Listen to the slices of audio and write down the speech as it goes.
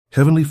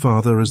Heavenly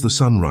Father, as the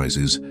sun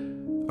rises,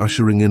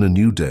 ushering in a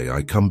new day,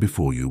 I come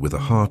before you with a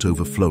heart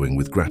overflowing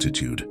with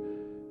gratitude.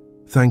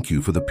 Thank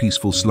you for the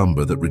peaceful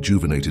slumber that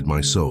rejuvenated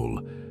my soul,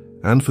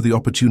 and for the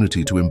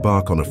opportunity to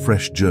embark on a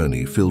fresh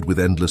journey filled with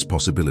endless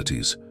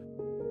possibilities.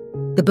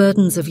 The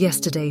burdens of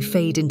yesterday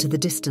fade into the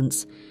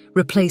distance,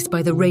 replaced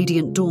by the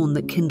radiant dawn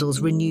that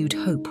kindles renewed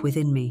hope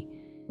within me.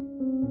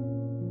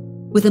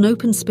 With an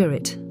open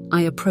spirit,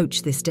 I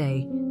approach this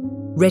day,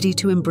 ready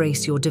to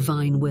embrace your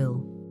divine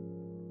will.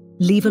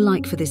 Leave a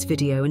like for this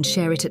video and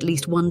share it at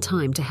least one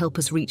time to help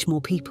us reach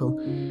more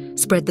people.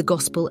 Spread the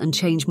gospel and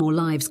change more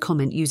lives.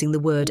 Comment using the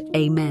word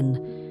Amen.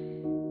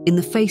 In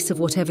the face of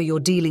whatever you're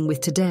dealing with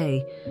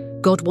today,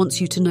 God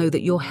wants you to know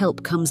that your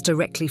help comes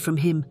directly from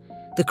Him,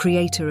 the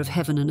Creator of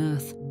heaven and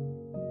earth.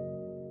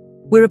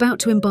 We're about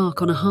to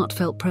embark on a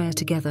heartfelt prayer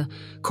together,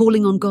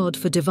 calling on God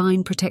for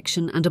divine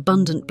protection and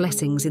abundant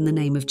blessings in the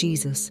name of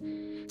Jesus.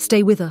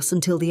 Stay with us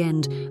until the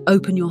end,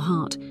 open your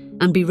heart,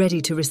 and be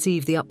ready to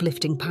receive the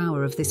uplifting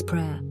power of this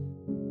prayer.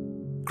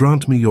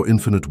 Grant me your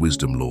infinite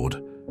wisdom, Lord,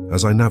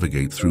 as I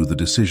navigate through the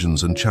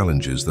decisions and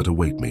challenges that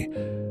await me.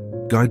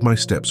 Guide my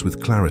steps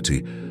with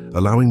clarity,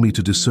 allowing me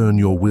to discern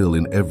your will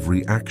in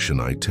every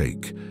action I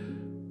take.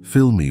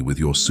 Fill me with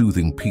your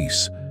soothing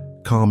peace,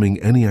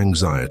 calming any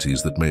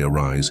anxieties that may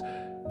arise,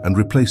 and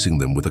replacing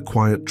them with a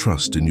quiet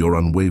trust in your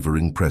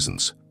unwavering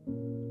presence.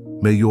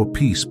 May your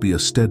peace be a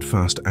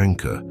steadfast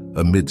anchor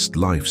amidst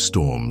life's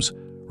storms,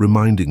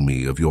 reminding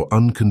me of your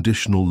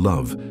unconditional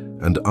love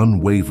and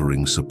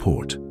unwavering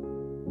support.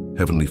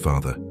 Heavenly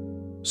Father,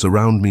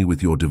 surround me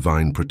with your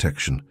divine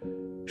protection.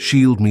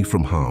 Shield me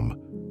from harm,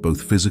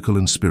 both physical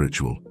and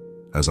spiritual,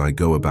 as I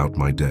go about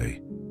my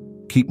day.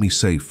 Keep me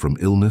safe from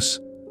illness,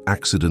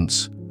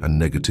 accidents,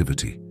 and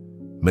negativity.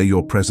 May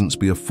your presence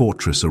be a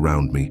fortress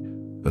around me,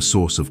 a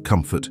source of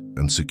comfort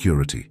and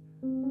security.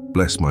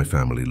 Bless my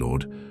family,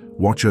 Lord.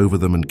 Watch over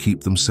them and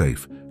keep them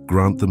safe.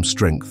 Grant them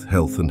strength,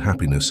 health, and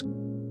happiness.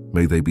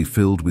 May they be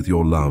filled with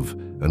your love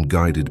and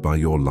guided by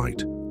your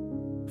light.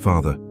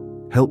 Father,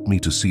 help me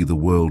to see the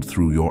world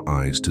through your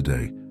eyes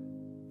today.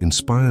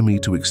 Inspire me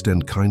to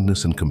extend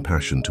kindness and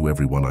compassion to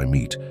everyone I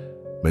meet.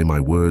 May my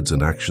words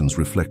and actions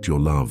reflect your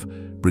love,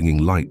 bringing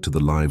light to the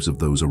lives of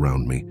those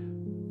around me.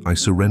 I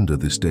surrender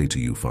this day to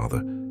you,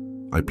 Father.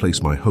 I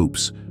place my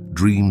hopes,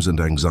 dreams, and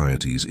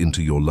anxieties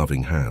into your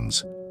loving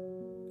hands.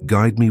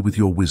 Guide me with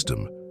your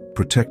wisdom,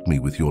 protect me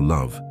with your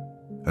love,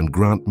 and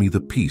grant me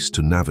the peace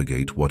to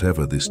navigate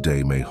whatever this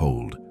day may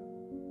hold.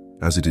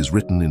 As it is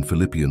written in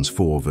Philippians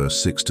 4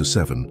 verse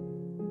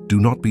 6-7, do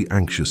not be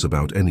anxious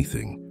about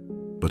anything,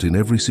 but in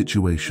every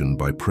situation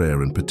by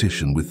prayer and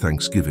petition with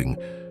thanksgiving,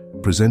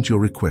 present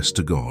your request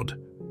to God.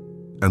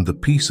 And the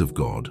peace of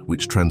God,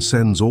 which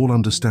transcends all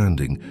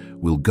understanding,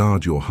 will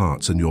guard your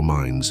hearts and your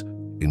minds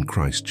in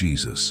Christ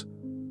Jesus.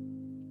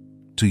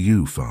 To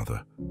you,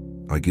 Father,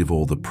 I give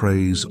all the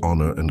praise,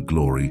 honor, and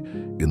glory.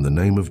 In the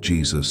name of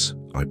Jesus,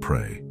 I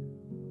pray.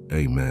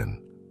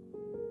 Amen.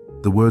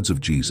 The words of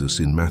Jesus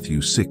in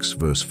Matthew 6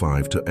 verse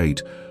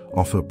 5-8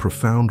 offer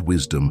profound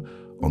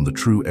wisdom on the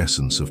true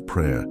essence of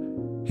prayer.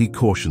 He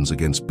cautions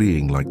against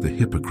being like the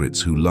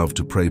hypocrites who love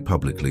to pray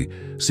publicly,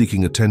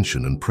 seeking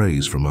attention and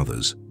praise from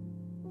others.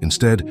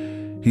 Instead,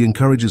 he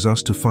encourages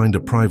us to find a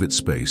private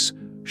space,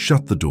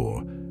 shut the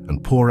door,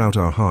 and pour out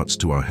our hearts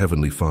to our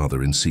Heavenly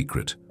Father in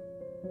secret.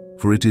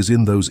 For it is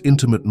in those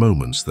intimate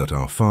moments that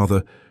our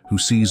Father, who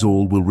sees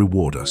all, will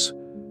reward us.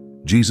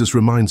 Jesus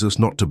reminds us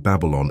not to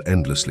babble on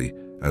endlessly,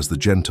 as the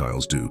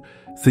Gentiles do,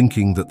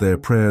 thinking that their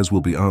prayers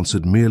will be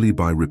answered merely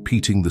by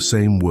repeating the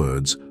same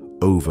words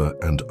over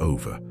and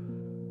over.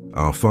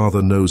 Our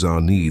Father knows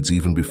our needs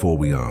even before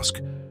we ask,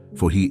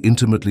 for He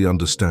intimately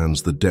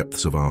understands the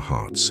depths of our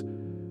hearts.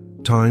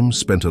 Time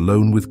spent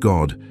alone with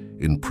God,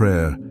 in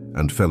prayer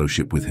and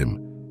fellowship with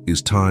Him,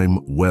 is time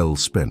well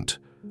spent,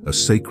 a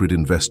sacred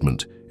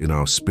investment in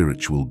our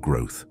spiritual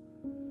growth.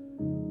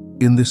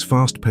 In this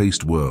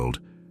fast-paced world,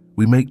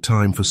 we make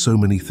time for so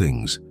many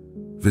things: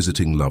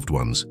 visiting loved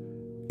ones,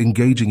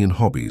 engaging in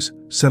hobbies,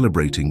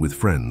 celebrating with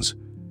friends.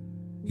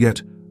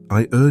 Yet,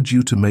 I urge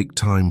you to make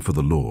time for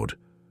the Lord,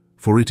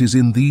 for it is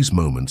in these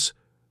moments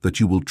that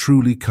you will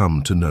truly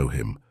come to know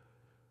Him.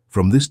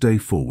 From this day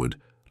forward,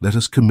 let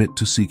us commit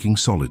to seeking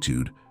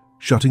solitude,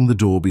 shutting the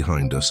door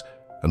behind us,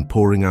 and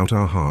pouring out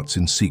our hearts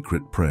in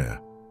secret prayer.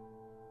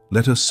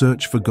 Let us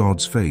search for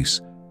God's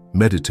face,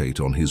 meditate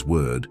on His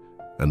word,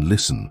 and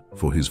listen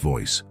for His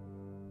voice.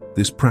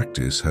 This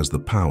practice has the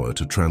power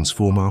to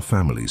transform our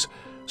families,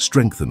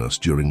 strengthen us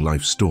during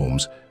life's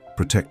storms,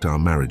 protect our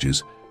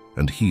marriages,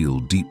 and heal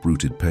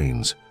deep-rooted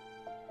pains.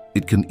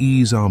 It can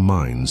ease our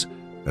minds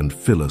and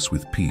fill us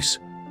with peace.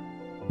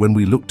 When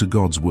we look to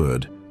God's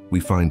word,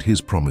 we find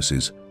His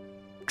promises.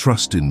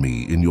 Trust in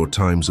me in your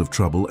times of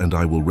trouble, and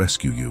I will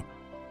rescue you.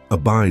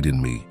 Abide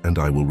in me, and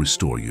I will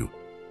restore you.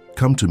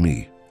 Come to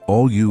me,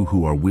 all you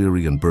who are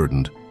weary and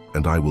burdened,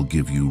 and I will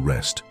give you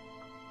rest.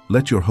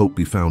 Let your hope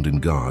be found in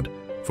God,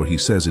 for He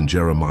says in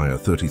Jeremiah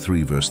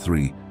 33 verse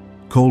 3,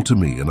 "Call to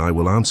me, and I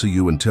will answer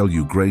you and tell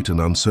you great and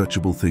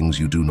unsearchable things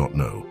you do not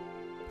know."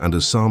 And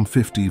as Psalm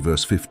 50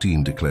 verse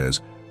 15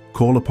 declares,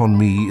 "Call upon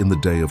me in the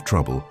day of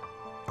trouble.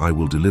 I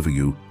will deliver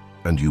you,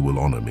 and you will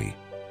honor me."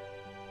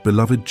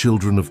 Beloved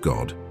children of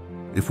God,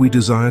 if we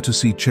desire to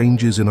see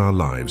changes in our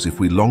lives, if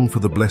we long for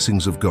the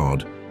blessings of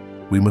God,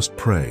 we must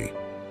pray.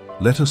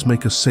 Let us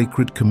make a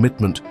sacred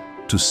commitment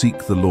to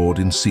seek the Lord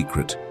in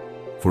secret,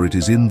 for it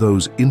is in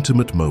those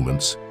intimate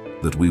moments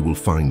that we will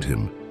find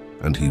Him,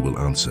 and He will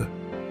answer.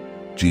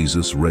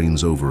 Jesus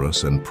reigns over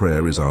us, and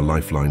prayer is our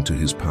lifeline to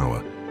His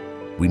power.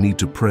 We need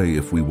to pray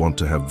if we want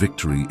to have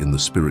victory in the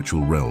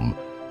spiritual realm,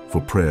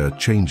 for prayer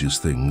changes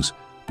things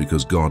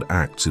because God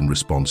acts in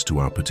response to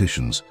our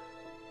petitions.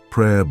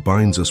 Prayer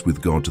binds us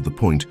with God to the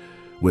point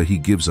where He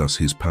gives us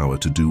His power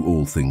to do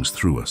all things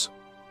through us.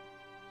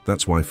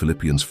 That's why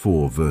Philippians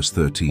 4 verse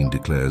 13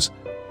 declares,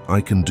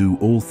 "I can do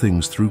all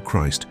things through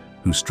Christ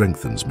who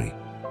strengthens me."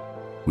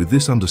 With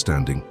this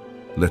understanding,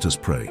 let us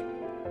pray.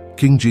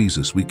 King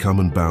Jesus, we come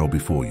and bow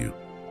before you.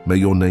 May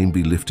your name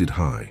be lifted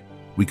high.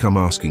 We come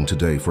asking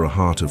today for a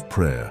heart of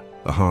prayer,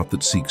 a heart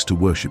that seeks to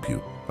worship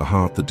you, a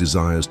heart that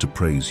desires to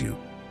praise you.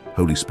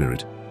 Holy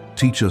Spirit,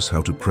 teach us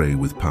how to pray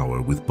with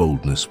power, with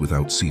boldness,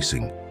 without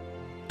ceasing.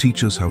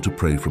 Teach us how to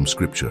pray from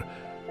Scripture.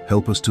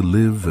 Help us to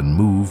live and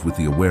move with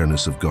the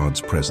awareness of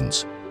God's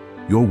presence.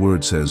 Your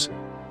word says,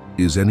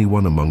 "Is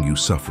anyone among you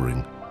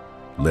suffering?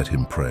 Let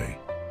him pray."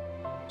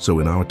 So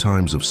in our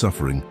times of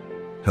suffering,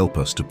 help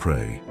us to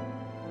pray.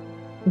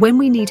 When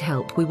we need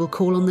help, we will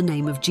call on the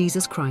name of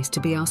Jesus Christ to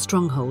be our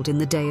stronghold in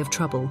the day of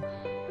trouble.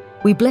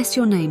 We bless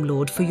your name,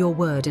 Lord, for your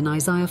word in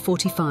Isaiah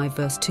 45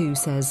 verse 2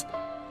 says,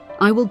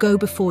 "I will go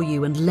before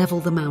you and level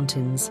the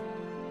mountains.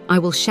 I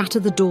will shatter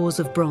the doors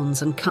of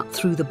bronze and cut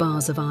through the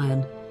bars of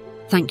iron."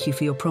 Thank you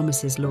for your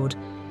promises, Lord.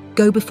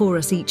 Go before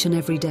us each and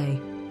every day.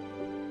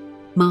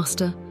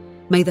 Master,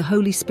 may the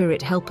Holy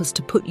Spirit help us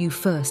to put you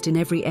first in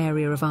every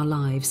area of our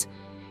lives.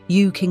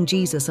 You, King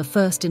Jesus, are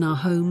first in our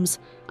homes,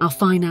 our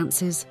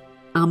finances,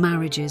 our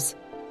marriages.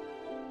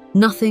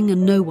 Nothing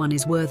and no one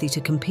is worthy to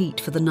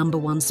compete for the number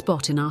one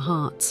spot in our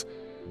hearts,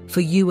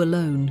 for you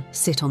alone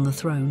sit on the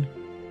throne.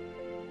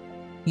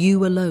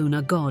 You alone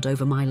are God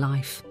over my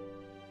life.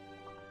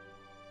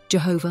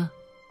 Jehovah,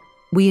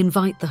 we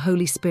invite the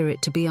Holy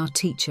Spirit to be our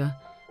teacher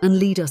and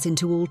lead us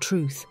into all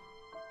truth.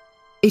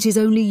 It is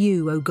only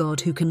you, O God,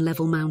 who can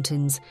level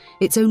mountains.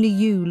 It's only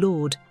you,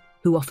 Lord,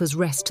 who offers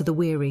rest to the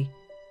weary.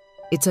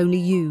 It's only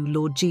you,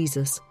 Lord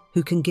Jesus,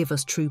 who can give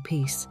us true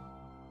peace.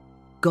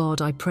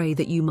 God, I pray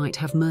that you might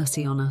have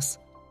mercy on us.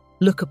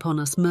 Look upon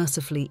us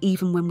mercifully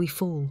even when we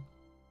fall.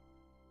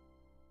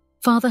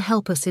 Father,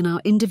 help us in our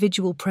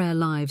individual prayer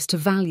lives to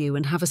value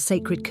and have a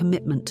sacred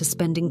commitment to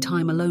spending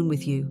time alone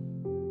with you.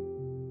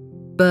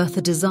 Birth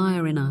a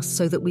desire in us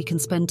so that we can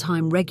spend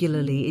time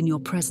regularly in your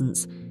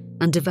presence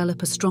and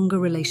develop a stronger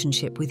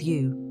relationship with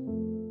you.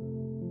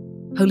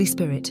 Holy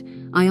Spirit,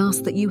 I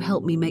ask that you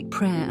help me make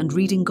prayer and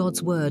reading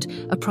God's word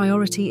a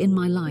priority in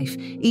my life,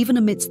 even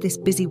amidst this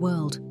busy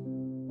world.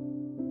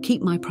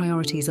 Keep my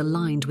priorities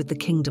aligned with the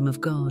kingdom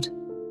of God.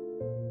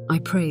 I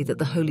pray that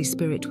the Holy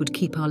Spirit would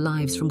keep our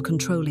lives from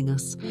controlling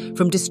us,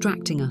 from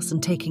distracting us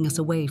and taking us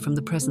away from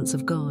the presence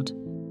of God.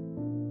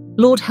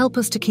 Lord, help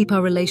us to keep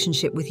our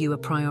relationship with you a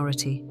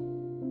priority.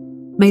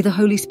 May the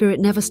Holy Spirit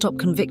never stop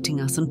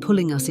convicting us and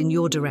pulling us in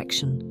your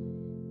direction.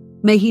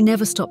 May He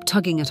never stop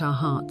tugging at our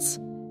hearts,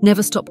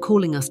 never stop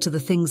calling us to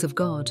the things of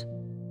God.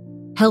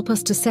 Help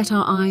us to set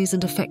our eyes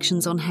and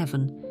affections on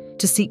heaven,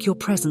 to seek your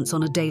presence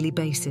on a daily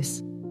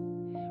basis.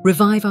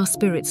 Revive our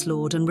spirits,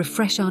 Lord, and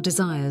refresh our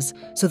desires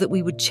so that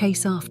we would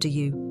chase after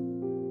you.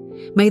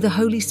 May the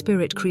Holy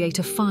Spirit create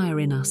a fire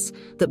in us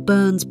that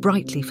burns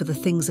brightly for the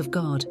things of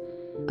God,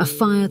 a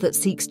fire that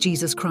seeks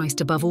Jesus Christ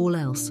above all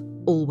else,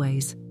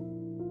 always.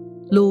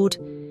 Lord,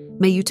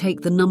 may you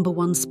take the number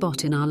one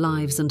spot in our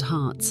lives and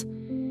hearts.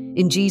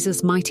 In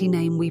Jesus' mighty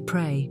name we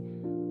pray.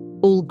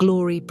 All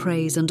glory,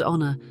 praise, and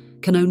honor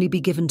can only be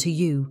given to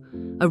you,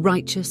 a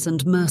righteous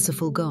and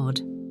merciful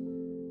God.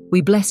 We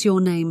bless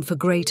your name, for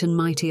great and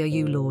mighty are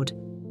you, Lord.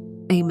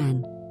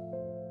 Amen.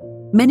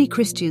 Many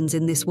Christians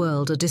in this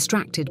world are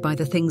distracted by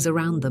the things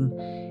around them,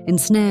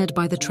 ensnared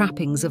by the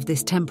trappings of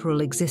this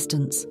temporal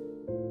existence.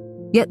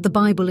 Yet the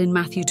Bible in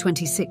Matthew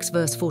 26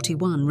 verse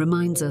 41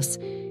 reminds us,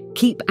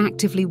 "Keep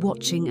actively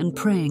watching and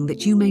praying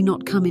that you may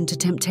not come into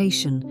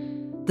temptation.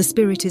 The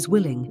spirit is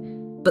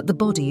willing, but the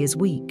body is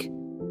weak."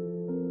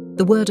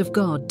 The Word of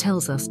God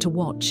tells us to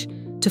watch,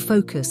 to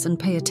focus and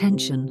pay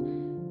attention,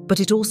 but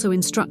it also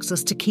instructs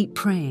us to keep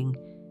praying,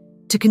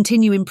 to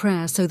continue in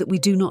prayer so that we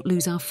do not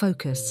lose our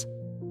focus.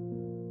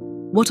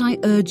 What I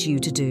urge you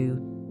to do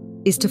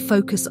is to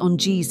focus on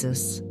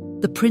Jesus,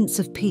 the Prince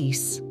of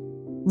Peace,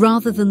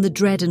 rather than the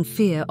dread and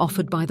fear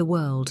offered by the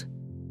world.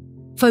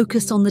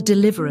 Focus on the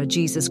Deliverer,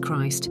 Jesus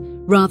Christ,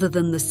 rather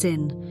than the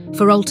sin,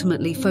 for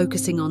ultimately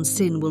focusing on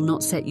sin will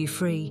not set you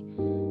free.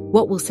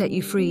 What will set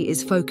you free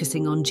is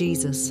focusing on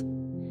Jesus.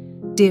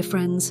 Dear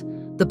friends,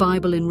 the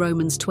Bible in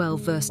Romans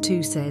 12 verse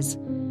 2 says,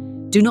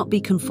 "Do not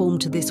be conformed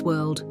to this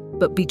world,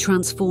 but be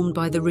transformed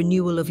by the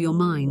renewal of your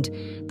mind,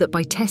 that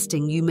by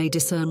testing you may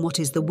discern what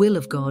is the will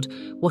of God,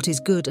 what is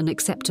good and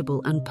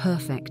acceptable and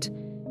perfect.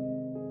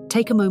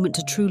 Take a moment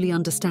to truly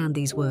understand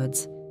these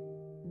words.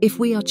 If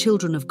we are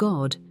children of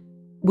God,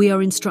 we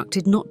are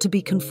instructed not to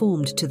be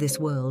conformed to this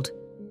world.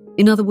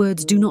 In other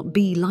words, do not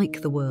be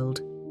like the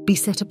world, be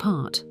set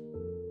apart.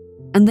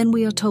 And then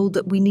we are told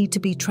that we need to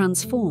be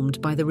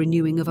transformed by the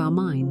renewing of our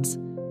minds.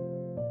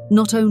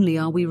 Not only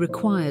are we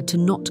required to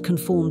not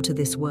conform to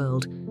this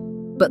world,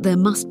 but there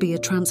must be a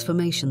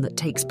transformation that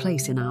takes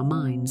place in our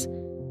minds.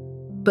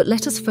 But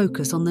let us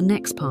focus on the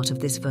next part of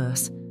this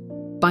verse.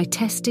 By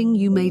testing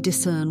you may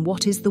discern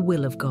what is the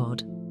will of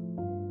God.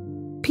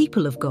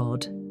 People of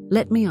God,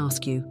 let me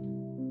ask you,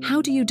 how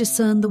do you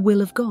discern the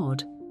will of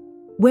God?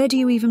 Where do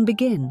you even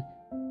begin?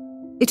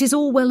 It is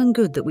all well and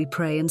good that we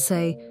pray and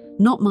say,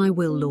 "Not my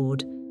will,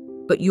 Lord,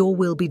 but your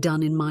will be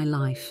done in my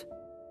life."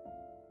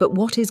 But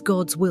what is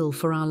God's will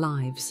for our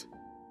lives?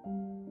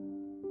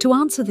 To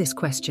answer this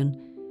question,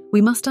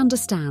 we must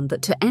understand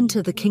that to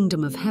enter the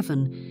kingdom of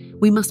heaven,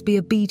 we must be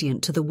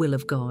obedient to the will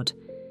of God,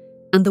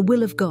 and the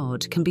will of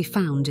God can be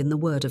found in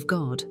the Word of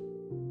God.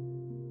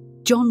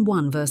 John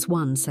 1 verse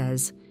 1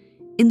 says,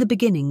 "In the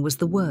beginning was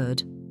the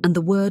Word, and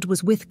the Word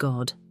was with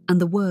God,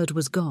 and the Word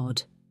was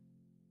God."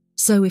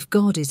 So if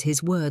God is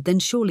His Word, then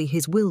surely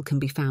His will can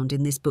be found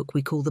in this book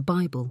we call the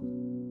Bible.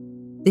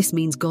 This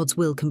means God's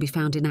will can be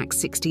found in Acts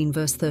 16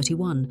 verse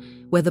 31,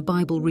 where the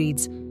Bible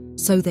reads,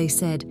 "So they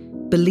said,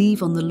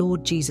 'Believe on the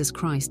Lord Jesus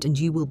Christ and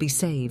you will be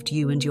saved,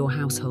 you and your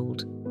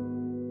household.'"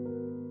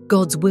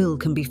 God's will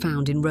can be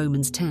found in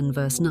Romans 10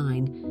 verse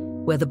 9,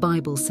 where the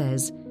Bible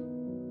says,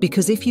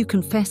 "Because if you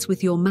confess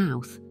with your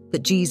mouth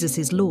that Jesus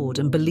is Lord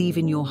and believe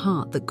in your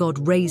heart that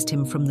God raised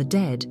him from the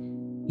dead,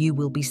 you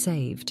will be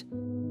saved."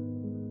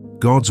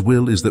 God's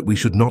will is that we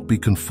should not be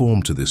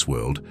conformed to this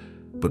world,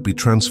 but be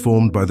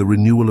transformed by the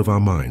renewal of our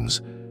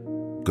minds.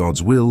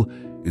 God's will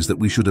is that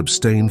we should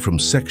abstain from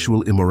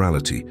sexual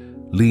immorality,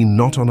 lean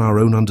not on our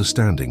own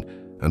understanding,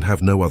 and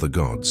have no other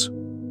gods.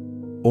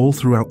 All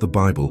throughout the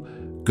Bible,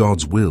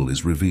 God's will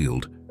is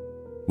revealed.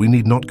 We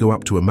need not go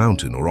up to a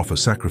mountain or offer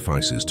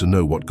sacrifices to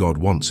know what God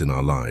wants in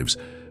our lives,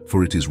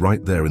 for it is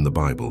right there in the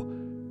Bible.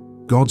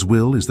 God's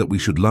will is that we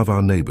should love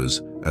our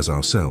neighbors as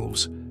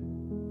ourselves.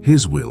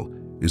 His will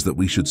is that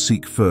we should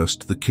seek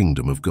first the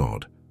kingdom of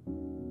God.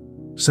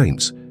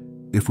 Saints,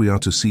 if we are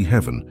to see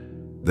heaven,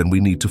 then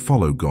we need to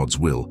follow God's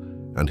will,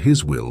 and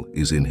His will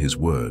is in His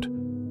Word.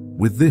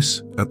 With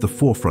this at the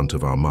forefront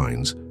of our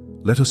minds,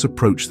 let us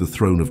approach the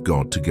throne of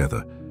God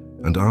together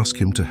and ask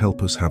Him to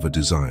help us have a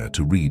desire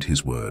to read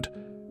His Word,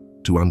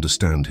 to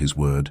understand His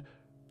Word,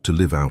 to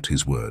live out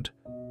His Word,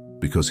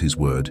 because His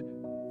Word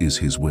is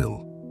His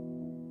will.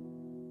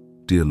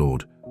 Dear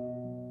Lord,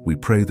 we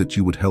pray that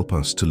you would help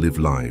us to live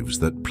lives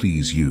that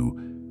please you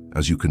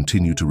as you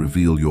continue to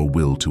reveal your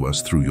will to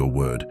us through your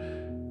word.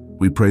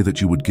 We pray that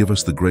you would give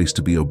us the grace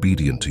to be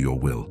obedient to your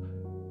will.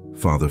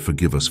 Father,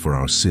 forgive us for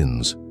our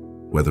sins,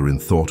 whether in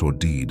thought or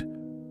deed.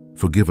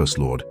 Forgive us,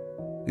 Lord,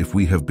 if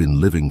we have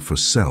been living for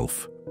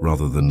self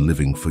rather than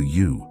living for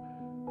you.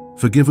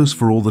 Forgive us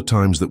for all the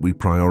times that we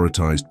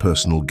prioritized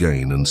personal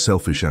gain and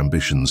selfish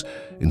ambitions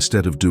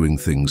instead of doing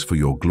things for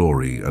your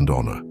glory and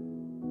honor.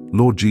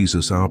 Lord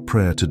Jesus, our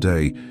prayer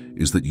today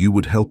is that you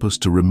would help us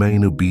to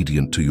remain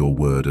obedient to your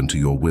word and to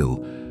your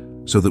will,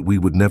 so that we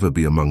would never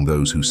be among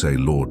those who say,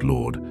 "Lord,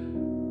 Lord."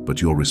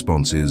 But your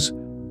response is,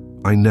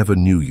 "I never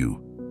knew you.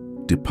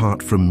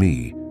 Depart from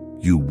me,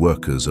 you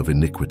workers of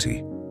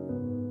iniquity."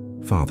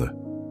 Father,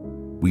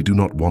 we do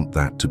not want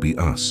that to be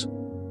us.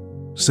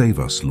 Save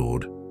us,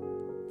 Lord,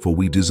 for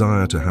we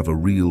desire to have a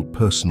real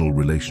personal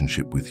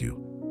relationship with you.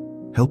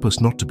 Help us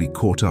not to be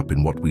caught up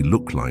in what we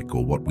look like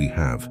or what we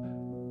have,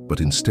 but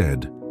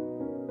instead,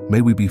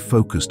 may we be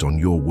focused on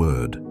your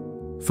word,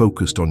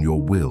 focused on your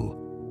will,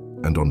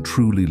 and on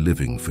truly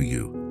living for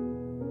you.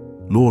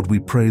 Lord, we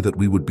pray that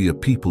we would be a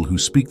people who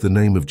speak the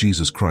name of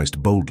Jesus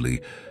Christ boldly,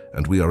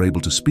 and we are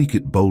able to speak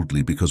it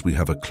boldly because we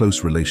have a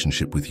close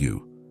relationship with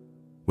you.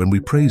 When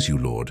we praise you,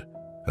 Lord,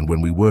 and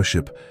when we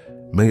worship,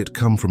 may it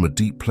come from a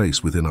deep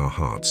place within our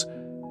hearts,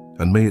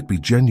 and may it be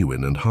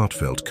genuine and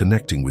heartfelt,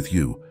 connecting with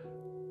you.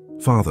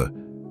 Father,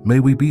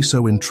 may we be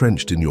so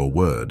entrenched in your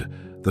word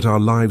that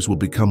our lives will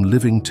become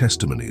living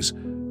testimonies.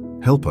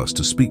 Help us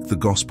to speak the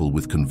gospel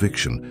with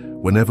conviction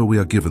whenever we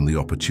are given the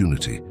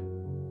opportunity.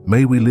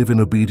 May we live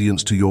in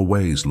obedience to your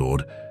ways,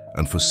 Lord,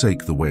 and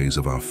forsake the ways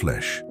of our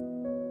flesh.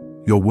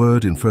 Your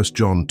word in 1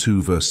 John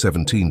 2 verse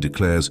 17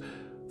 declares,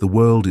 "The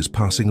world is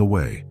passing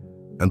away,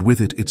 and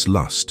with it its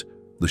lust,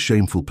 the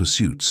shameful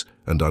pursuits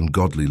and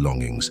ungodly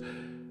longings.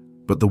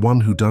 But the one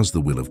who does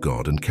the will of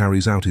God and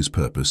carries out his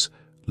purpose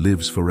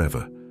lives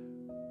forever."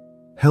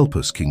 Help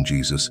us, King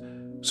Jesus,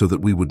 so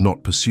that we would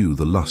not pursue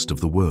the lust of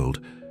the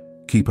world.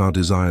 Keep our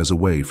desires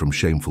away from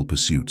shameful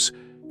pursuits.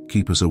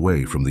 Keep us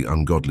away from the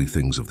ungodly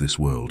things of this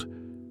world.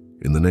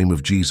 In the name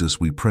of Jesus,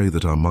 we pray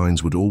that our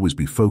minds would always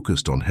be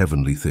focused on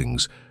heavenly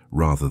things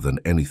rather than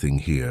anything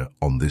here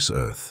on this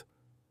earth.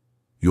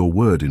 Your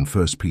word in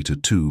 1 Peter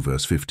 2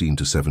 verse 15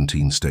 to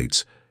 17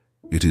 states,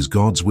 It is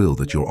God's will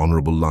that your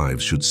honorable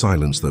lives should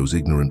silence those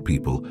ignorant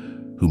people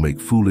who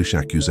make foolish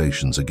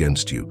accusations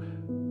against you.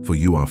 For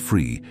you are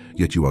free,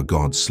 yet you are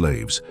God's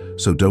slaves,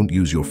 so don't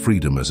use your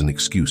freedom as an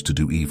excuse to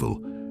do evil.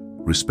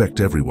 Respect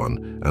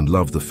everyone and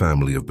love the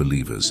family of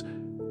believers.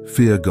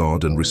 Fear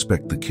God and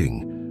respect the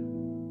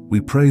King.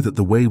 We pray that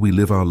the way we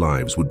live our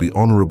lives would be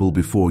honorable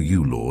before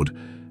you, Lord.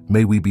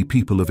 May we be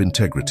people of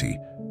integrity.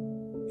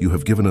 You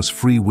have given us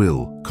free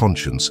will,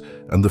 conscience,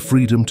 and the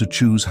freedom to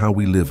choose how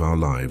we live our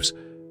lives.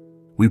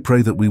 We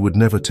pray that we would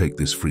never take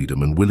this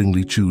freedom and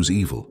willingly choose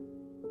evil.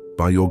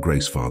 By your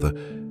grace, Father,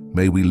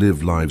 may we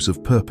live lives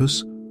of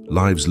purpose,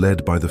 lives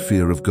led by the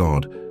fear of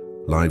God,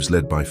 lives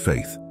led by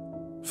faith.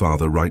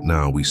 Father, right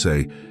now we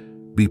say,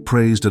 be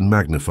praised and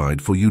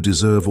magnified, for you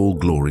deserve all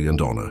glory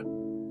and honor.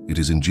 It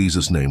is in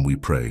Jesus' name we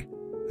pray.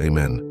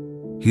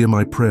 Amen. Hear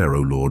my prayer,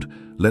 O Lord.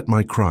 Let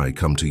my cry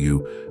come to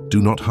you.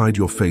 Do not hide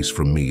your face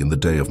from me in the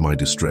day of my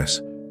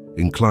distress.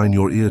 Incline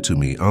your ear to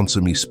me,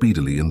 answer me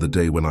speedily in the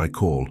day when I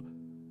call.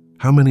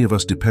 How many of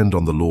us depend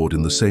on the Lord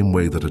in the same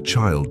way that a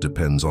child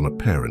depends on a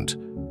parent?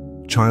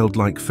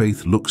 Childlike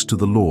faith looks to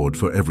the Lord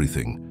for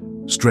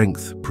everything: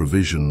 strength,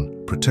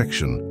 provision,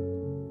 protection.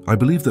 I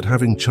believe that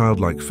having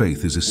childlike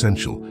faith is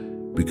essential,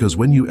 because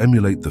when you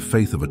emulate the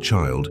faith of a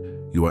child,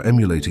 you are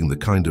emulating the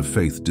kind of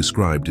faith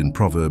described in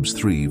Proverbs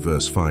 3,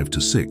 verse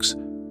 5-6,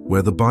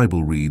 where the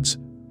Bible reads,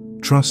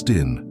 "Trust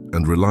in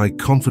and rely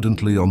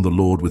confidently on the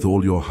Lord with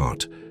all your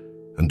heart,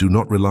 and do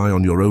not rely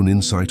on your own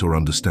insight or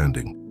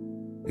understanding.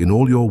 In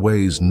all your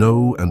ways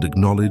know and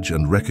acknowledge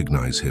and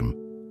recognize Him,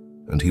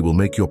 and He will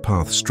make your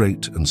path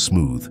straight and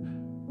smooth,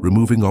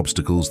 removing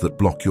obstacles that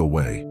block your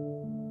way."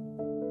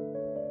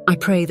 I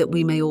pray that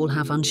we may all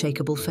have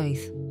unshakable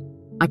faith.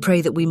 I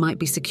pray that we might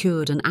be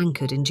secured and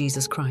anchored in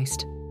Jesus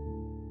Christ.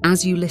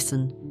 As you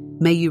listen,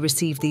 may you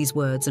receive these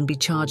words and be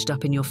charged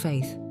up in your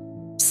faith.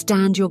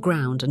 Stand your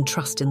ground and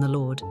trust in the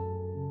Lord.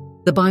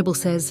 The Bible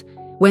says,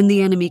 when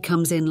the enemy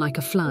comes in like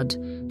a flood,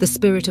 the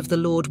Spirit of the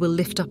Lord will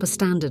lift up a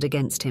standard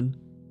against him.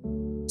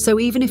 So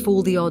even if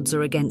all the odds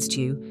are against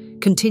you,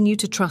 continue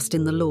to trust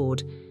in the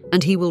Lord,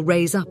 and He will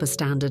raise up a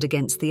standard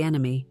against the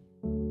enemy.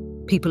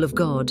 People of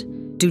God,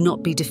 do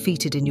not be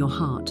defeated in your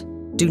heart.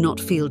 Do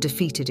not feel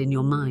defeated in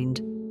your mind.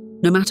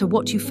 No matter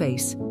what you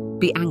face,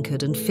 be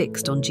anchored and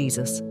fixed on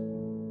Jesus.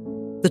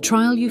 The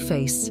trial you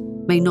face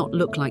may not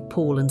look like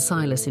Paul and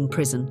Silas in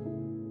prison.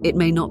 It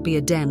may not be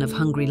a den of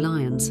hungry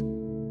lions,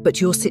 but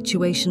your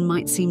situation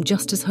might seem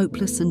just as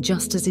hopeless and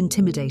just as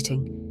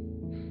intimidating.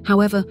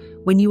 However,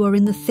 when you are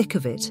in the thick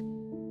of it,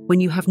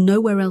 when you have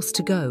nowhere else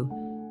to go,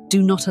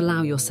 do not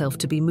allow yourself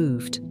to be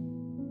moved.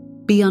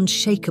 Be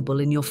unshakable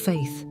in your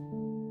faith.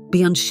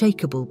 Be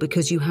unshakable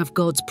because you have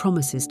God's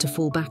promises to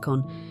fall back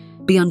on.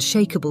 Be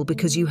unshakable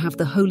because you have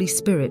the Holy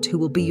Spirit who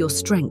will be your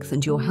strength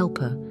and your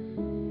helper.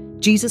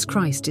 Jesus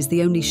Christ is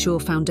the only sure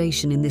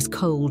foundation in this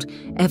cold,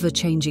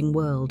 ever-changing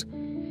world.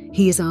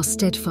 He is our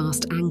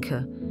steadfast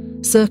anchor.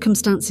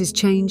 Circumstances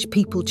change,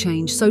 people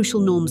change, social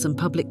norms and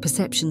public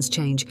perceptions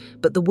change,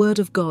 but the Word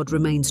of God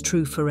remains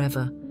true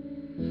forever.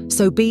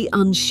 So be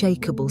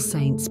unshakable,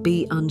 saints,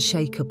 be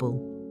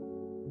unshakable.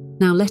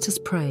 Now let us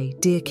pray.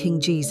 Dear King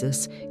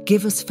Jesus,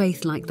 give us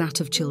faith like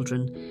that of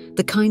children,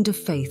 the kind of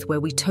faith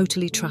where we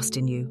totally trust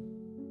in you.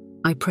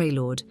 I pray,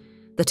 Lord,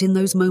 that in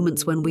those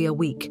moments when we are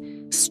weak,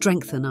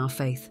 strengthen our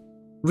faith,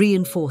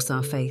 reinforce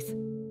our faith.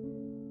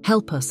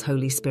 Help us,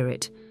 Holy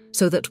Spirit,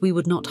 so that we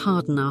would not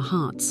harden our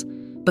hearts,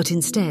 but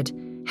instead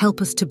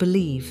help us to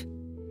believe.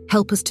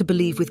 Help us to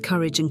believe with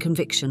courage and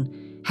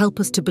conviction. Help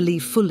us to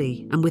believe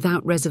fully and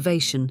without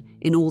reservation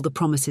in all the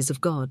promises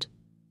of God.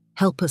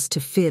 Help us to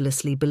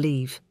fearlessly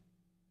believe.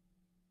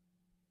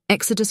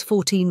 Exodus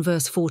 14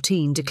 verse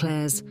 14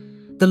 declares,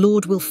 "The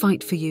Lord will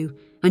fight for you,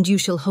 and you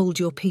shall hold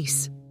your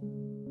peace."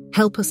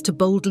 Help us to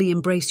boldly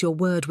embrace your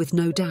word with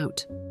no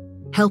doubt.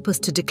 Help us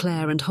to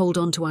declare and hold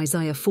on to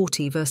Isaiah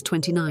 40 verse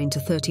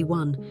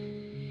 29-31.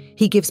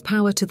 He gives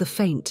power to the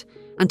faint,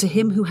 and to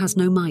him who has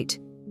no might,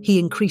 He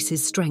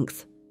increases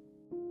strength.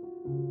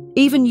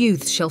 Even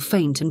youths shall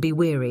faint and be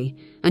weary,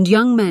 and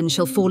young men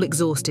shall fall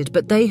exhausted,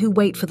 but they who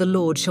wait for the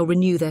Lord shall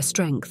renew their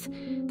strength.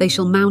 They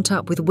shall mount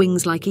up with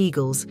wings like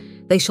eagles.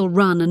 They shall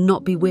run and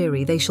not be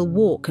weary. They shall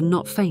walk and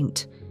not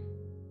faint.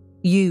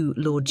 You,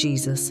 Lord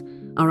Jesus,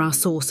 are our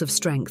source of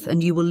strength,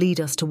 and you will lead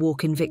us to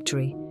walk in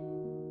victory.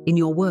 In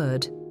your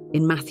word,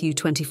 in Matthew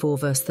 24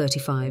 verse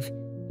 35,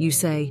 you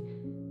say,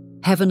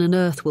 "Heaven and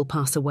earth will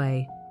pass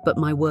away, but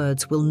my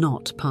words will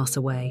not pass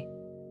away."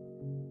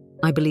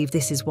 I believe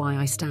this is why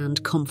I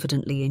stand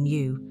confidently in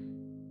you.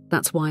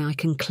 That's why I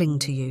can cling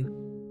to you.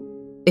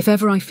 If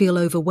ever I feel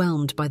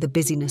overwhelmed by the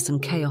busyness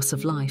and chaos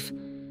of life,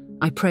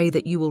 I pray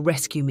that you will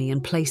rescue me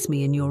and place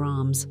me in your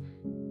arms.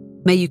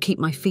 May you keep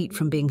my feet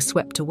from being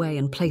swept away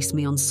and place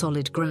me on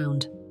solid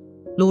ground.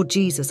 Lord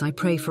Jesus, I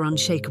pray for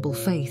unshakable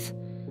faith.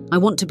 I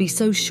want to be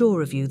so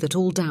sure of you that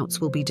all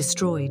doubts will be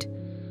destroyed.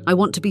 I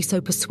want to be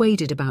so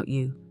persuaded about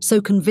you,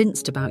 so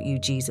convinced about you,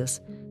 Jesus,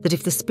 that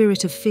if the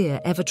spirit of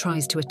fear ever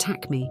tries to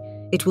attack me,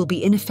 it will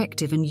be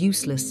ineffective and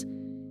useless.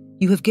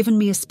 You have given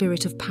me a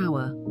spirit of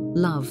power,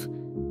 love,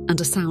 and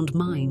a sound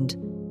mind.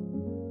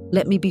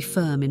 Let me be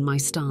firm in my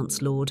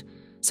stance, Lord,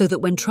 so that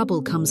when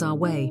trouble comes our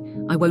way,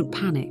 I won't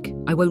panic,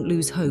 I won't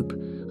lose hope,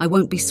 I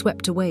won't be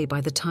swept away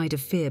by the tide of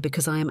fear,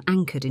 because I am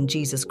anchored in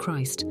Jesus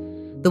Christ,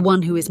 the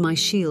one who is my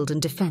shield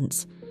and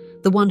defense,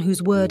 the one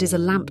whose word is a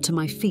lamp to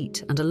my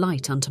feet and a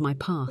light unto my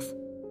path.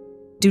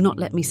 Do not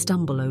let me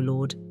stumble, O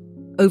Lord.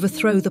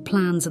 Overthrow the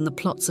plans and the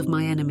plots of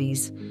my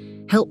enemies.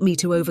 Help me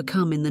to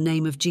overcome in the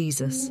name of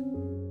Jesus.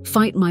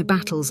 Fight my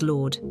battles,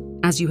 Lord,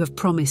 as you have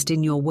promised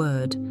in your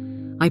word.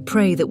 I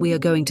pray that we are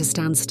going to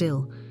stand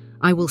still.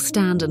 I will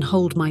stand and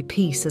hold my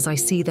peace as I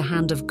see the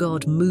hand of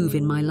God move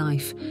in my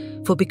life.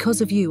 For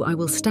because of you, I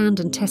will stand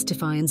and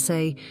testify and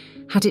say,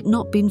 had it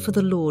not been for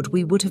the Lord,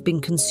 we would have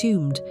been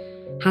consumed.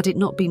 Had it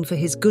not been for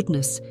his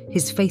goodness,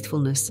 his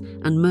faithfulness,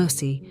 and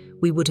mercy,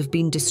 we would have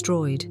been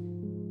destroyed.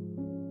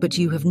 But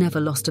you have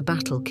never lost a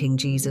battle, King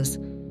Jesus,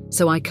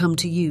 so I come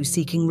to you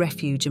seeking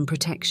refuge and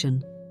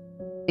protection.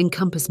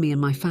 Encompass me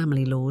and my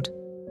family, Lord.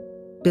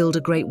 Build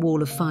a great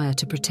wall of fire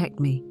to protect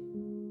me.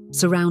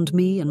 Surround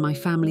me and my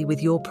family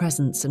with your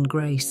presence and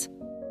grace.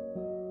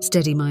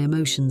 Steady my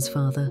emotions,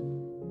 Father.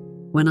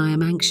 When I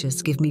am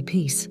anxious, give me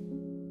peace.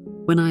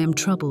 When I am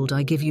troubled,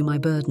 I give you my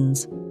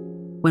burdens.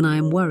 When I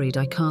am worried,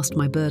 I cast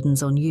my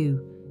burdens on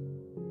you.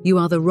 You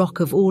are the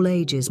rock of all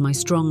ages, my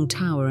strong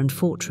tower and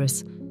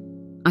fortress.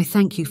 I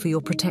thank you for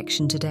your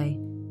protection today.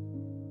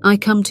 I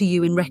come to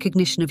you in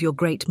recognition of your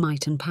great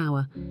might and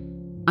power.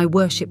 I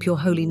worship your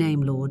holy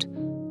name, Lord.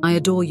 I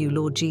adore you,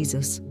 Lord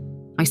Jesus.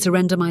 I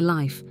surrender my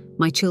life,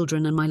 my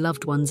children and my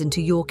loved ones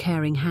into your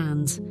caring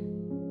hands.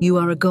 You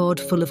are a God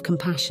full of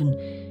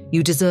compassion.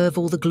 You deserve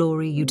all the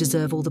glory, you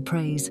deserve all the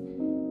praise.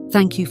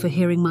 Thank you for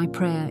hearing my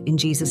prayer. In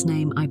Jesus'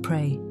 name I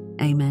pray.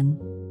 Amen.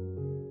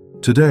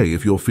 Today,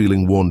 if you're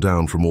feeling worn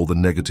down from all the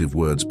negative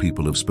words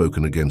people have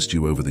spoken against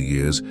you over the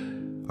years,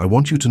 I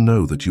want you to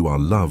know that you are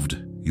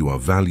loved, you are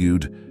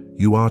valued,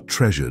 you are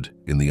treasured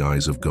in the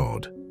eyes of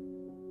God.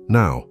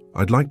 Now,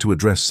 I'd like to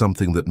address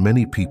something that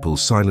many people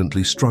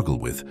silently struggle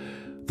with: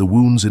 the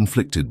wounds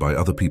inflicted by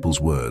other people's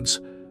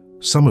words.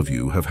 Some of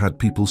you have had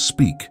people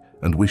speak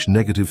and wish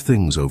negative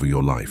things over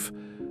your life.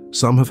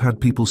 Some have had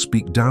people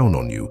speak down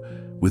on you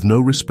with no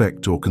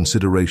respect or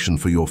consideration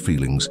for your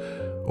feelings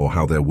or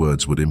how their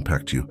words would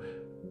impact you.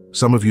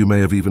 Some of you may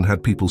have even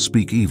had people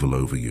speak evil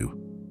over you.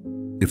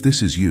 If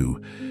this is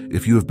you,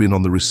 if you have been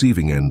on the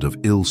receiving end of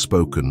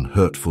ill-spoken,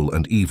 hurtful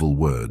and evil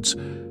words,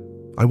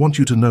 I want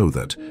you to know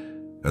that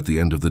at the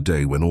end of the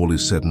day, when all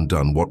is said and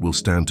done, what will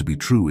stand to be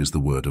true is the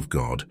Word of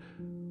God.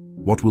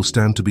 What will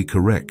stand to be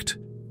correct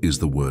is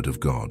the Word of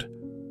God.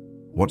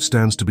 What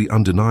stands to be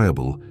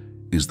undeniable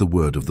is the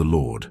Word of the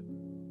Lord.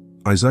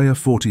 Isaiah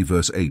 40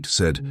 verse 8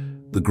 said,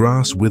 "The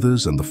grass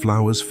withers and the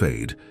flowers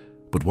fade,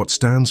 but what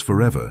stands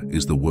forever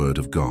is the Word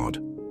of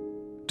God."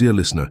 Dear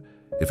listener,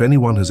 if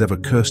anyone has ever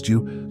cursed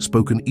you,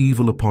 spoken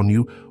evil upon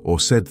you, or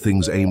said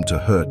things aimed to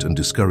hurt and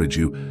discourage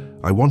you,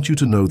 I want you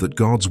to know that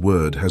God's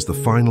Word has the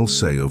final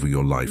say over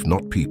your life,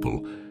 not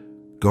people.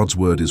 God's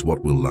Word is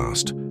what will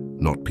last,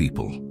 not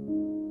people.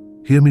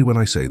 Hear me when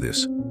I say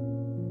this.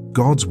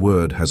 God's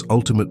Word has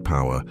ultimate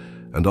power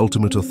and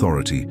ultimate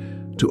authority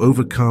to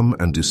overcome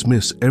and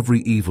dismiss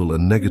every evil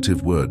and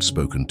negative word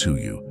spoken to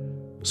you.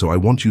 So I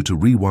want you to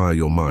rewire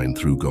your mind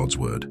through God's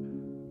Word.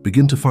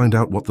 Begin to find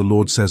out what the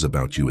Lord says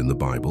about you in the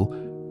Bible,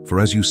 for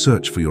as you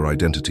search for your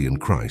identity in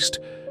Christ,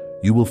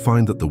 you will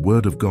find that the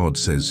Word of God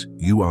says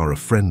you are a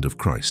friend of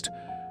Christ.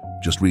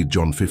 Just read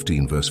John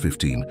 15 verse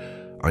 15.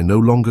 "I no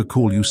longer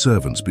call you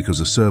servants, because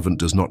a servant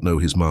does not know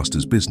his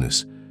master's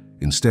business.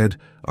 Instead,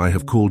 I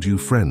have called you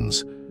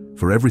friends,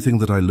 for everything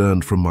that I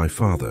learned from my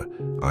Father,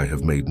 I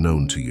have made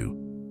known to you."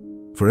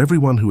 For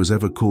everyone who has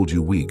ever called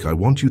you weak, I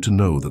want you to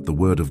know that the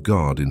Word of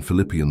God in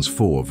Philippians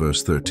 4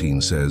 verse 13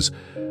 says,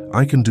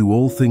 "I can do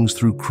all things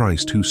through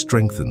Christ who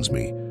strengthens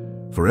me."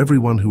 For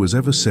everyone who has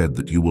ever said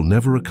that you will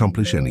never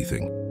accomplish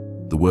anything,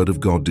 the Word of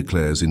God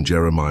declares in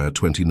Jeremiah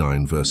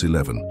 29 verse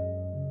 11,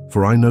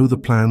 "For I know the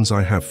plans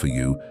I have for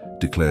you,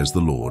 declares the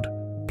Lord,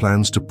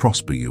 plans to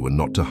prosper you and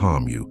not to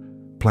harm you,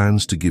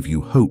 plans to give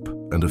you hope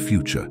and a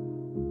future."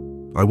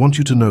 I want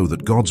you to know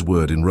that God's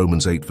Word in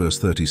Romans 8 verse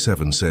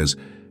 37 says,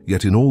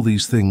 "Yet in all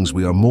these things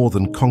we are more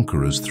than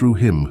conquerors through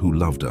Him who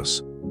loved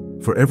us."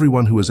 For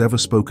everyone who has ever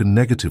spoken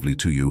negatively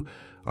to you,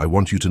 I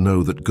want you to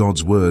know that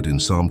God's Word in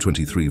Psalm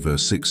 23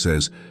 verse 6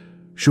 says,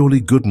 "Surely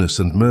goodness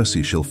and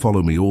mercy shall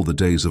follow me all the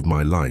days of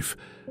my life,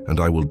 and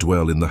I will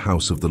dwell in the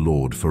house of the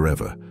Lord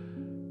forever."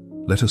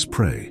 Let us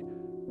pray.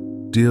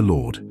 Dear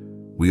Lord,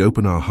 we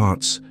open our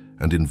hearts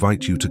and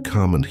invite you to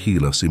come and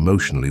heal us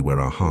emotionally where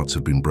our hearts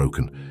have been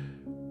broken.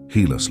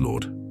 Heal us,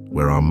 Lord,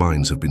 where our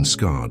minds have been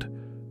scarred.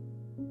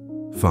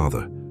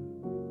 Father,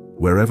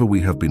 wherever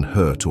we have been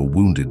hurt or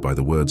wounded by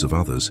the words of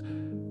others,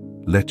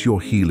 let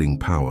your healing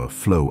power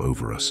flow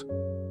over us.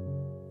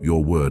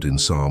 Your word in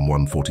Psalm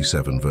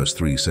 147 verse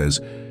 3 says,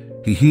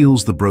 "He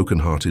heals the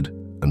brokenhearted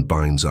and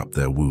binds up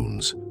their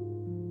wounds."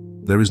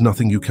 There is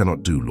nothing you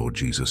cannot do, Lord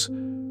Jesus.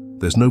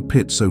 There's no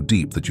pit so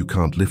deep that you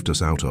can't lift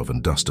us out of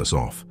and dust us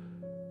off.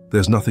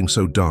 There's nothing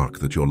so dark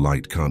that your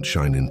light can't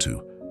shine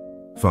into.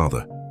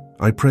 Father,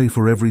 I pray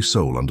for every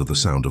soul under the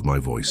sound of my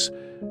voice.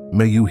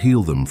 May you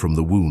heal them from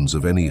the wounds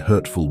of any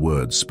hurtful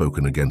words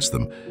spoken against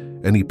them,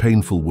 any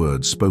painful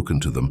words spoken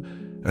to them,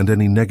 and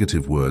any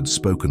negative words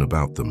spoken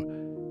about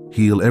them.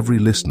 Heal every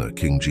listener,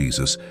 King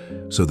Jesus,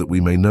 so that we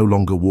may no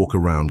longer walk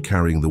around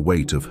carrying the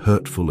weight of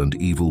hurtful and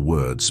evil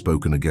words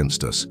spoken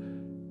against us.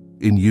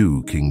 In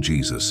you, King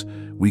Jesus,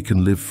 we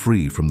can live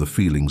free from the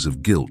feelings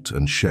of guilt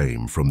and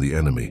shame from the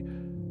enemy.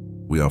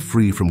 We are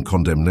free from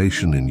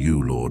condemnation in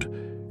you, Lord.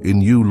 In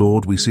you,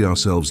 Lord, we see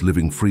ourselves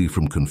living free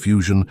from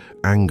confusion,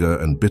 anger,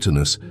 and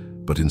bitterness,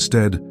 but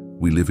instead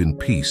we live in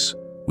peace,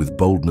 with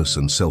boldness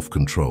and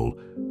self-control,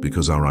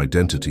 because our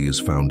identity is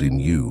found in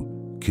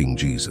you, King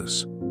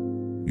Jesus.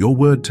 Your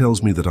word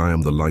tells me that I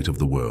am the light of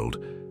the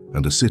world,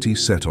 and a city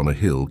set on a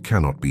hill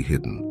cannot be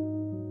hidden.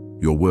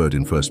 Your word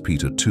in 1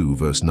 Peter 2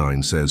 verse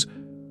 9 says,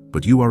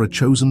 "But you are a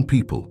chosen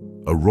people,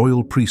 a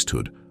royal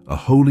priesthood, a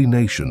holy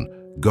nation,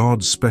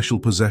 God's special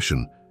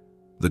possession,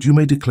 that you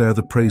may declare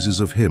the praises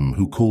of him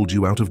who called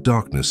you out of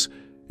darkness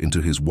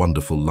into his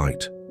wonderful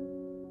light."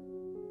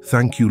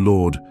 Thank you,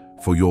 Lord,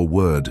 for your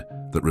word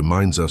that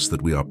reminds us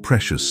that we are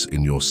precious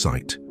in your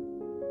sight.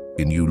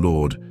 In you,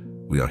 Lord,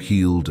 we are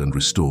healed and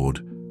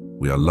restored,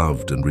 we are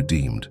loved and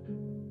redeemed.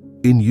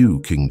 In you,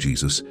 King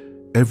Jesus,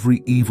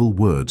 every evil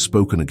word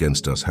spoken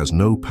against us has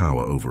no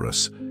power over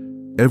us.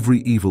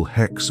 Every evil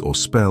hex or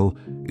spell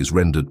is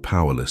rendered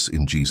powerless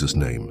in Jesus'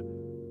 name.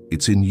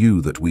 It's in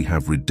you that we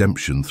have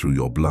redemption through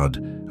your blood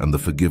and the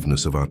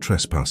forgiveness of our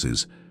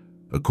trespasses,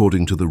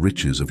 according to the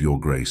riches of your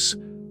grace.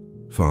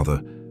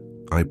 Father,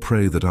 I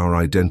pray that our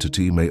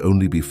identity may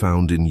only be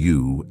found in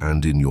you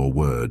and in your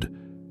word.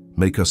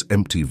 Make us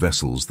empty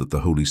vessels that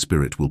the Holy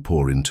Spirit will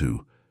pour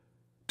into.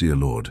 Dear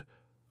Lord,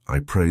 I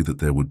pray that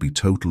there would be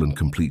total and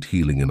complete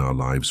healing in our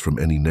lives from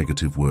any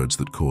negative words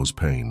that cause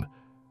pain.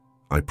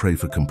 I pray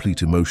for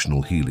complete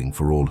emotional healing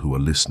for all who are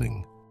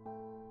listening.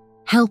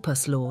 Help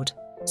us, Lord,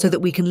 so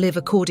that we can live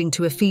according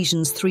to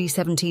Ephesians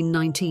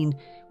 3:17-19,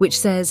 which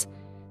says,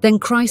 "Then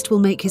Christ will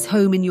make his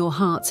home in your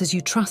hearts as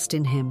you trust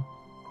in him.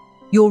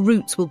 Your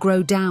roots will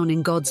grow down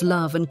in God's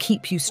love and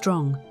keep you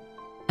strong.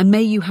 And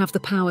may you have the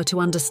power to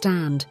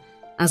understand,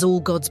 as all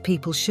God's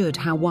people should,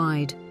 how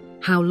wide,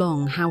 how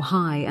long, how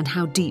high, and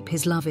how deep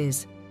his love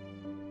is.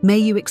 May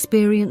you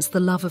experience the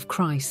love of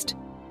Christ,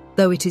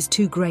 though it is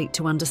too great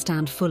to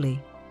understand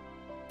fully.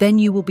 Then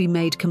you will be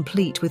made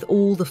complete with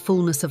all the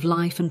fullness of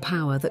life and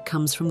power that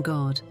comes from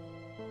God."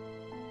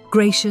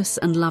 Gracious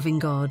and loving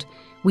God,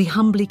 we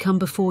humbly come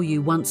before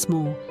you once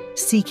more,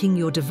 seeking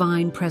your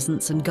divine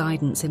presence and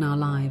guidance in our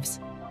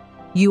lives.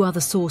 You are the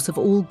source of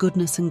all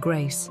goodness and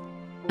grace,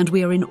 and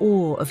we are in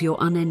awe of your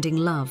unending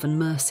love and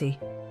mercy.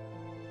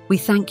 We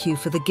thank you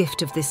for the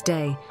gift of this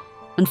day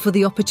and for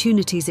the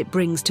opportunities it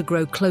brings to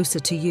grow closer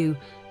to you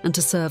and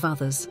to serve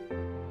others.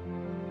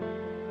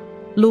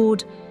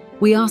 Lord,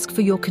 we ask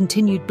for your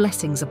continued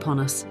blessings upon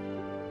us.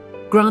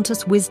 Grant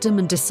us wisdom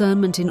and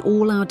discernment in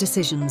all our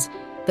decisions,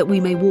 that we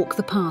may walk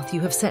the path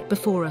you have set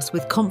before us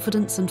with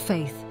confidence and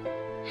faith.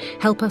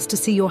 Help us to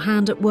see your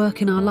hand at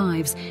work in our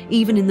lives,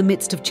 even in the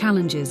midst of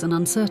challenges and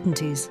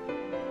uncertainties.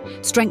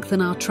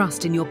 Strengthen our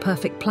trust in your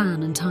perfect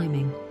plan and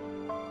timing.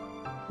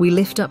 We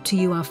lift up to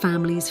you our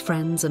families,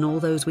 friends, and all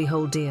those we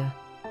hold dear.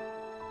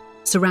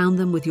 Surround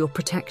them with your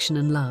protection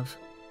and love.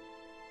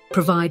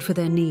 Provide for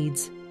their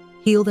needs,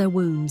 heal their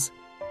wounds,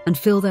 and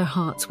fill their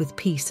hearts with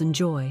peace and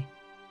joy.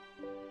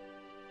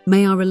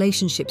 May our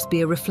relationships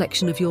be a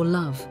reflection of your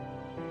love,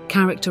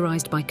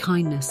 characterized by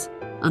kindness,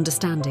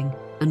 understanding,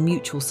 and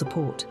mutual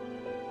support.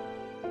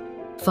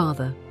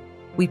 Father,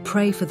 we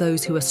pray for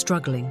those who are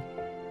struggling,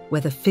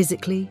 whether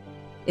physically,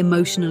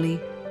 emotionally,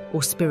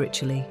 or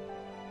spiritually.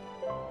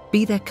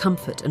 Be their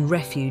comfort and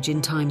refuge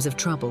in times of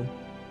trouble.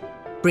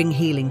 Bring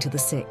healing to the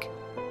sick,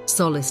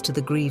 solace to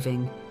the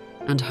grieving,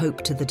 and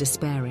hope to the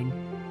despairing.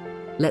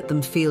 Let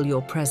them feel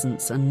your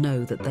presence and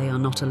know that they are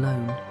not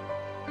alone.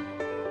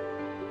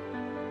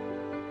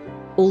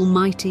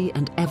 Almighty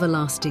and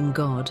everlasting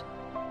God,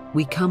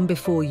 we come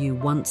before you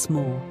once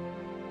more,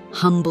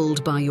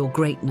 humbled by your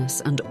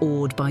greatness and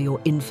awed by your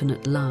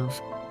infinite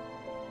love.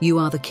 You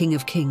are the King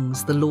of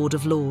Kings, the Lord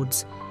of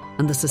Lords,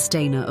 and the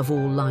sustainer of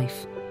all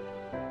life.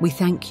 We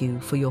thank you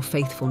for your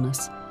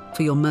faithfulness,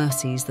 for your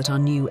mercies that are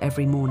new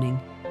every morning,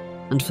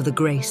 and for the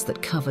grace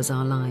that covers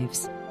our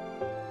lives.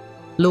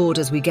 Lord,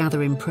 as we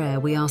gather in prayer,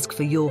 we ask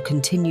for your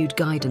continued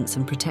guidance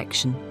and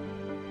protection.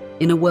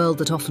 In a world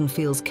that often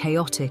feels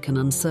chaotic and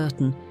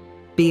uncertain,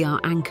 be our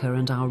anchor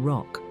and our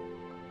rock.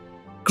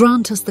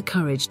 Grant us the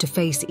courage to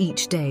face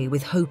each day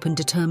with hope and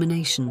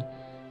determination,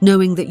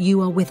 knowing that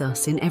you are with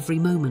us in every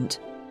moment.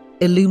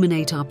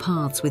 Illuminate our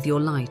paths with your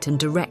light and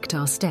direct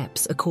our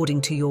steps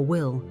according to your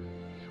will.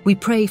 We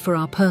pray for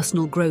our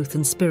personal growth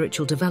and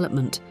spiritual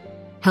development.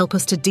 Help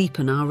us to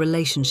deepen our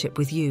relationship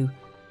with you,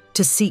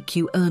 to seek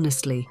you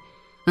earnestly,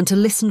 and to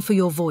listen for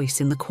your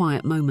voice in the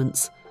quiet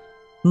moments.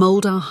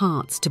 Mold our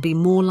hearts to be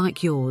more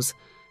like yours,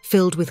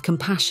 filled with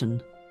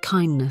compassion,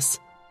 kindness,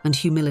 and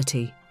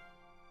humility.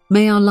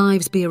 May our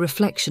lives be a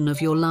reflection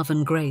of your love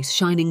and grace,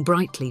 shining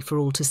brightly for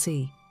all to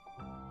see.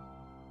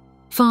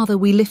 Father,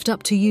 we lift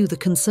up to you the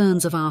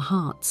concerns of our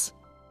hearts.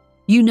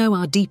 You know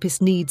our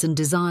deepest needs and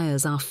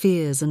desires, our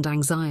fears and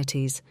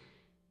anxieties.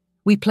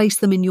 We place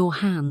them in your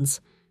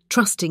hands,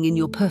 trusting in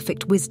your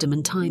perfect wisdom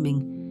and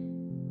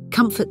timing.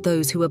 Comfort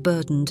those who are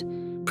burdened,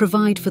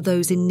 provide for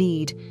those in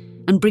need,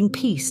 and bring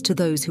peace to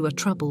those who are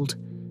troubled.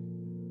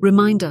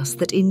 Remind us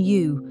that in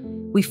you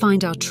we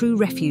find our true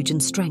refuge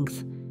and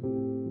strength.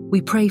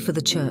 We pray for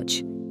the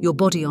Church, your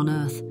body on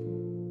earth.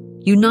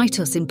 Unite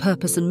us in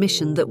purpose and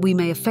mission that we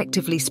may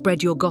effectively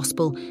spread your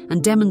gospel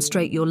and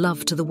demonstrate your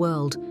love to the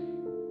world.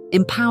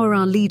 Empower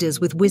our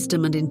leaders with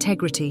wisdom and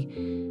integrity,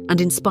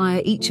 and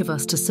inspire each of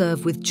us to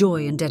serve with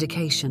joy and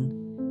dedication.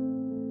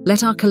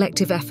 Let our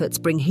collective efforts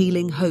bring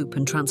healing, hope,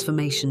 and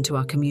transformation to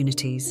our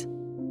communities.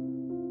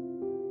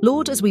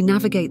 Lord, as we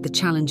navigate the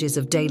challenges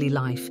of daily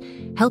life,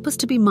 help us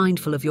to be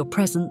mindful of your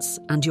presence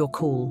and your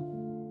call.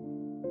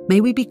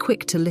 May we be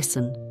quick to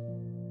listen,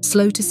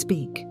 slow to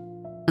speak,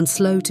 and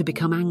slow to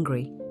become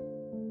angry.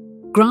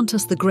 Grant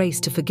us the grace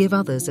to forgive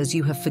others as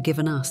you have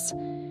forgiven us,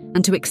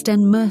 and to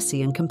extend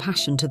mercy and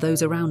compassion to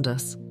those around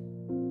us.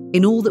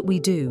 In all that we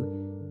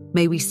do,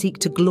 may we seek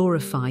to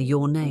glorify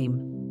your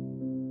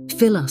name.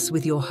 Fill us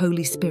with your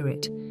Holy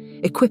Spirit,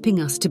 equipping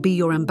us to be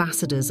your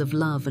ambassadors of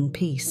love and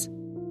peace.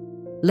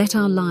 Let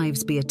our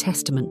lives be a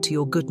testament to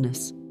your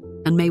goodness,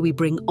 and may we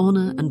bring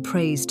honor and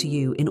praise to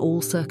you in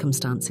all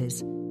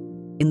circumstances.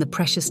 In the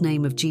precious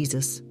name of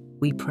Jesus,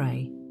 we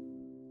pray.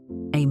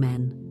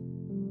 Amen.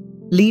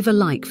 Leave a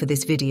like for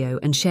this video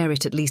and share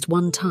it at least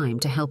one time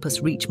to help us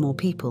reach more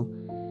people.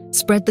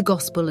 Spread the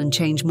gospel and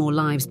change more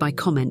lives by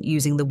comment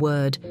using the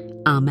word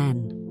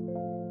Amen.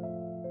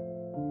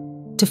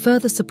 To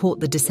further support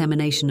the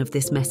dissemination of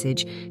this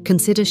message,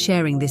 consider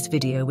sharing this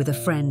video with a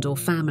friend or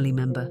family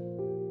member.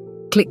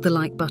 Click the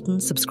like button,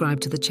 subscribe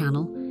to the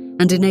channel,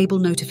 and enable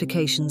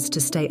notifications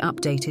to stay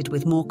updated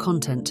with more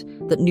content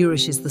that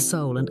nourishes the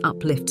soul and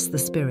uplifts the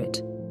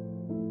spirit.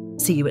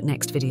 See you at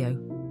next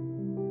video.